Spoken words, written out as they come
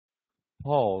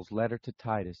Paul's letter to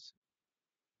Titus.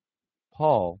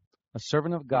 Paul, a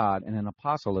servant of God and an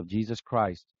apostle of Jesus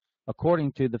Christ,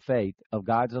 according to the faith of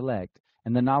God's elect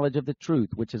and the knowledge of the truth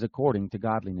which is according to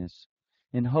godliness,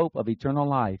 in hope of eternal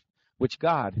life, which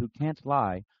God, who can't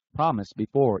lie, promised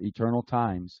before eternal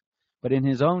times, but in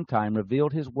his own time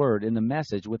revealed his word in the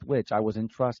message with which I was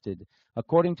entrusted,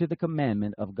 according to the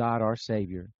commandment of God our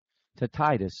Savior. To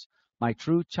Titus, my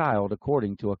true child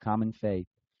according to a common faith,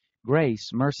 grace,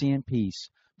 mercy, and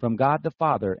peace from God the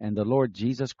Father and the Lord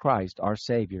Jesus Christ our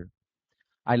Savior.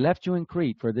 I left you in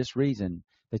Crete for this reason,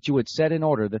 that you would set in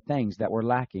order the things that were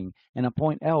lacking, and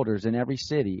appoint elders in every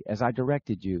city, as I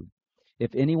directed you.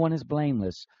 If anyone is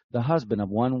blameless, the husband of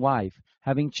one wife,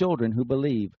 having children who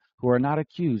believe, who are not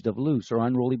accused of loose or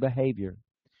unruly behavior.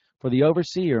 For the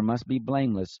overseer must be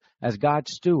blameless, as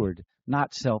God's steward,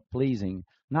 not self-pleasing,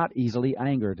 not easily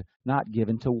angered, not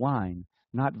given to wine,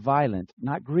 not violent,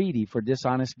 not greedy for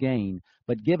dishonest gain,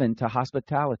 but given to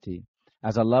hospitality,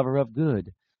 as a lover of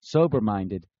good,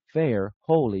 sober-minded, fair,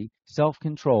 holy,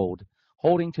 self-controlled,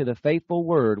 holding to the faithful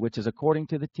word which is according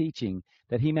to the teaching,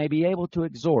 that he may be able to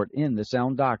exhort in the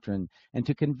sound doctrine, and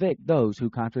to convict those who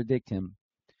contradict him.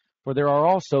 For there are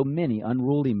also many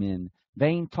unruly men,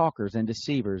 vain talkers and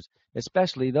deceivers,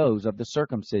 especially those of the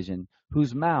circumcision,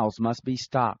 whose mouths must be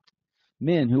stopped,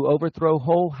 men who overthrow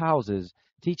whole houses,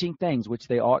 teaching things which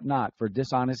they ought not for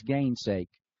dishonest gain's sake.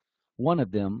 One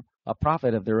of them, a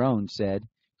prophet of their own, said,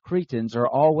 Cretans are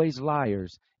always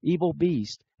liars, evil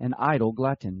beasts, and idle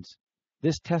gluttons.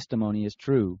 This testimony is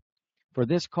true. For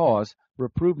this cause,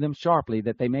 reprove them sharply,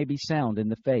 that they may be sound in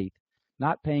the faith,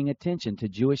 not paying attention to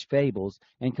Jewish fables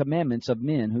and commandments of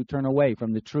men who turn away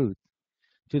from the truth.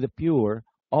 To the pure,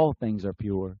 all things are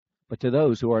pure, but to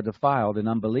those who are defiled and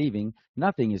unbelieving,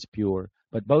 nothing is pure,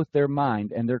 but both their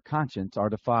mind and their conscience are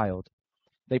defiled.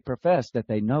 They profess that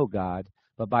they know God,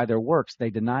 but by their works they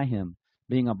deny him,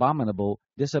 being abominable,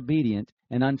 disobedient,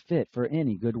 and unfit for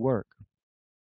any good work.